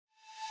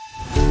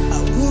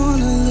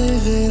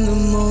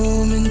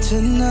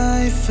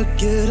tonight.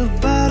 Forget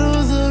about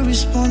all the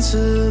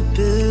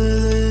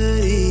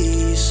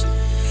responsibilities.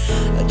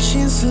 A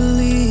chance to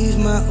leave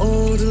my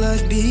old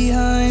life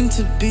behind,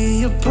 to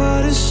be a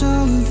part of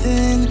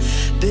something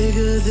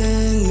bigger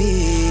than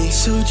me.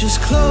 So just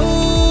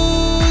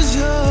close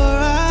your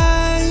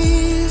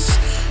eyes,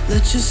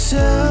 let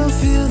yourself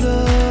feel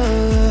the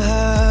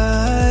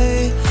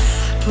high.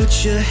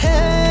 Put your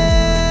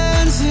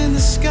hands in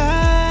the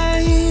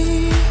sky,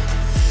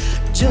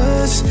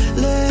 just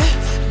let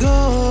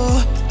go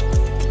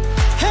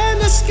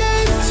and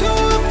escape to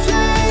a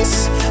place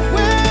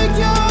where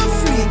you're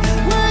free,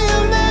 where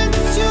you're meant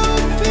to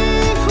be,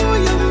 who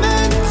you're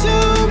meant to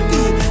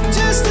be.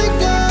 Just let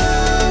go,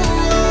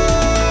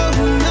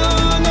 no,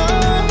 no,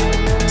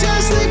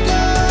 just let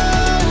go,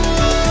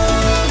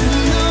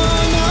 no,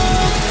 no,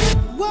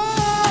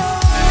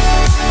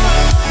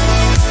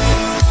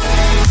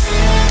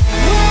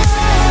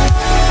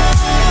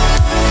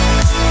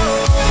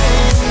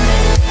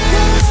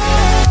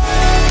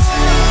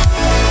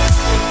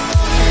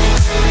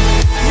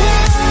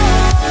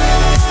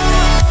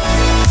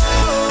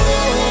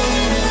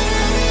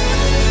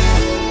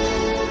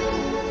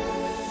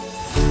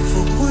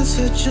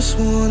 I just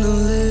wanna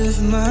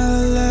live my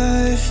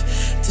life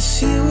to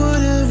see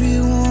what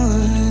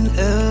everyone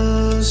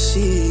else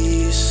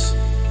sees.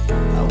 I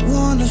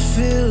wanna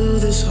fill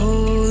this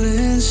hole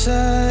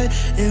inside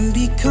and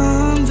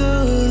become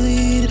the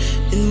lead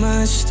in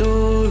my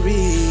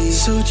story.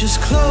 So just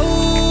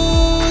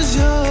close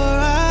your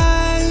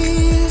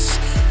eyes,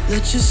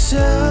 let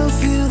yourself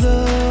feel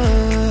the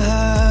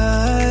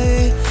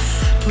high.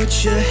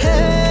 Put your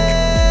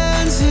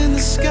hands in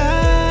the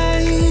sky,